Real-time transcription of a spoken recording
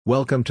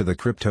Welcome to the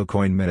Crypto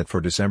Coin Minute for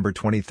December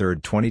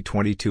 23,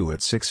 2022 at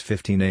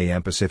 6:15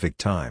 a.m. Pacific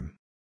Time.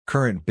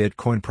 Current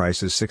Bitcoin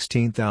price is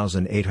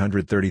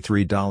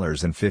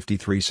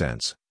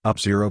 $16,833.53, up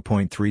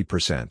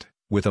 0.3%,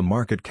 with a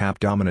market cap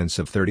dominance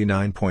of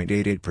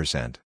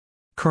 39.88%.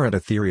 Current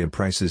Ethereum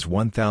price is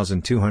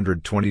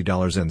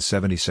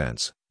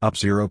 $1,220.70, up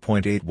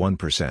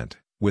 0.81%,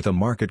 with a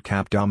market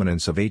cap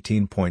dominance of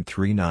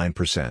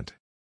 18.39%.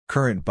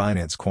 Current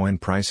Binance Coin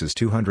price is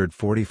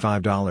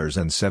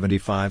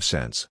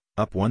 $245.75,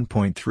 up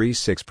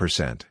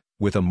 1.36%,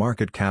 with a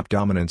market cap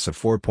dominance of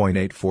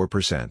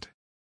 4.84%.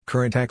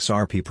 Current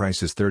XRP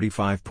price is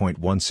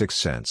 35.16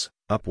 cents,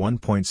 up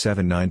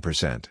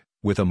 1.79%,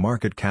 with a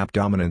market cap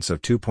dominance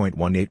of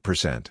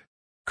 2.18%.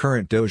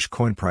 Current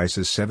Dogecoin price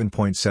is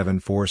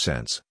 7.74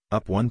 cents,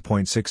 up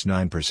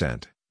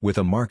 1.69%, with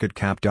a market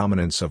cap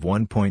dominance of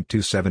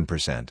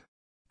 1.27%.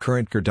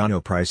 Current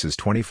Cardano price is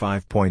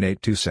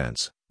 25.82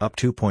 cents, up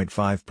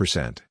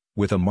 2.5%,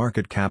 with a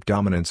market cap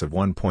dominance of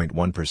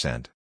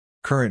 1.1%.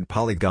 Current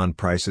Polygon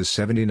price is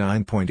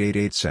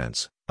 79.88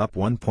 cents, up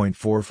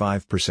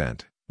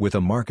 1.45%, with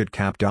a market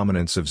cap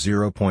dominance of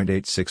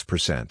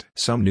 0.86%.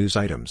 Some news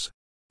items.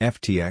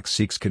 FTX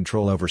seeks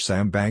control over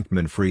Sam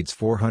Bankman-Fried's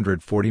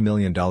 $440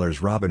 million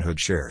Robinhood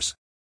shares.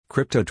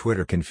 Crypto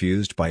Twitter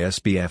confused by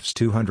SBF's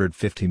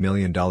 $250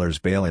 million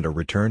bail and a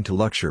return to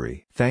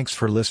luxury. Thanks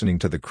for listening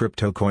to the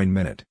Crypto Coin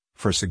Minute.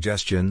 For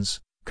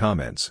suggestions,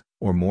 comments,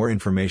 or more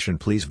information,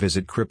 please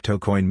visit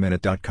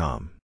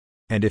CryptoCoinMinute.com.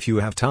 And if you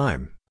have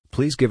time,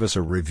 please give us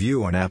a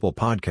review on Apple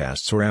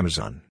Podcasts or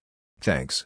Amazon. Thanks.